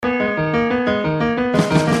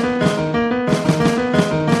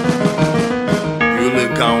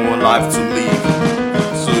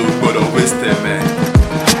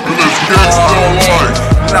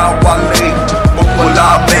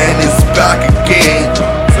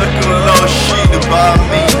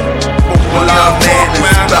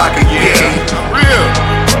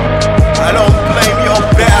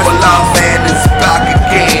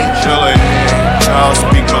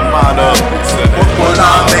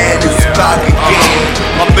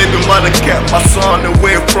they kept my son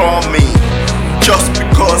away from me. Just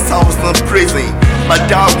because I was in prison, my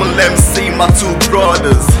dad wouldn't let me see my two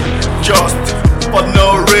brothers. Just for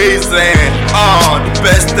no reason. The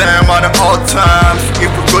best time out of all times.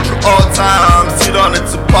 If we go through all times, you don't need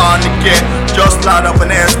to panic it. Just light up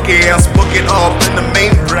an SK and smoke it up in the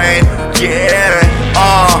main brain. Yeah,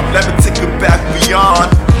 let me take it back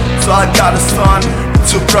beyond. So I got a son,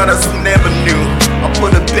 two brothers who never knew. I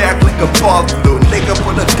put it back like a bottle. Nigga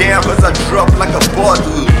put it down cause I dropped like a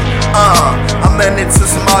bottle. I'm in it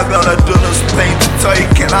since my gonna do this thing to tell you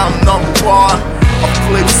can I'm number one. I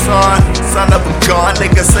flip son of a gun.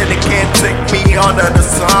 Niggas say they can't take me under the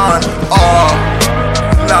sun.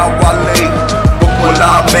 Now Wale,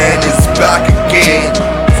 Popoola man is back again.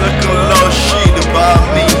 Took a little shit about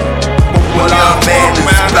me. Popoola man is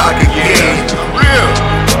back again. Real,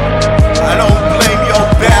 I don't blame your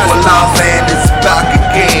bastard. Popoola man is back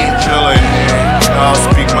again. Chillin', I'll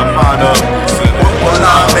speak my mind up.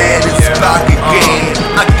 Popoola man is back again.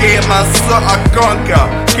 I gave my son a conquer.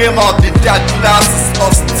 Came out the dark glasses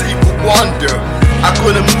of Steve Wonder. I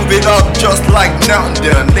couldn't move it up just like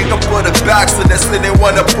nothing. Nigga put it back so they say they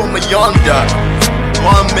wanna put me under.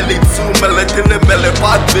 1 million, 2 million, 3 million,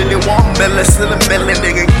 5 billion, 1 million, still a million,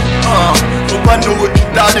 nigga. Hope I know what you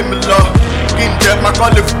done in me love. In that my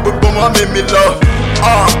call if you put me love.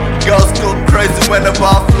 Girls go crazy whenever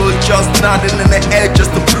I flow. Just nothing in the air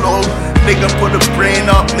just to blow. Nigga put a brain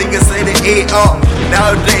up, niggas say they ate up.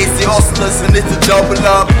 Nowadays the hustlers need to double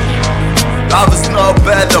up. Life is not a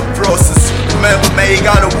better process. Remember man, you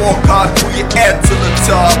gotta walk hard, pull your head to the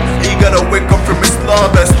top. You gotta wake up from your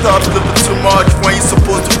slumber and stop living too much when you're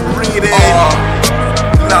supposed to read it.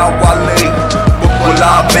 Now Wale,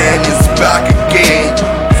 Popoola man is back again.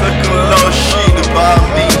 Took a little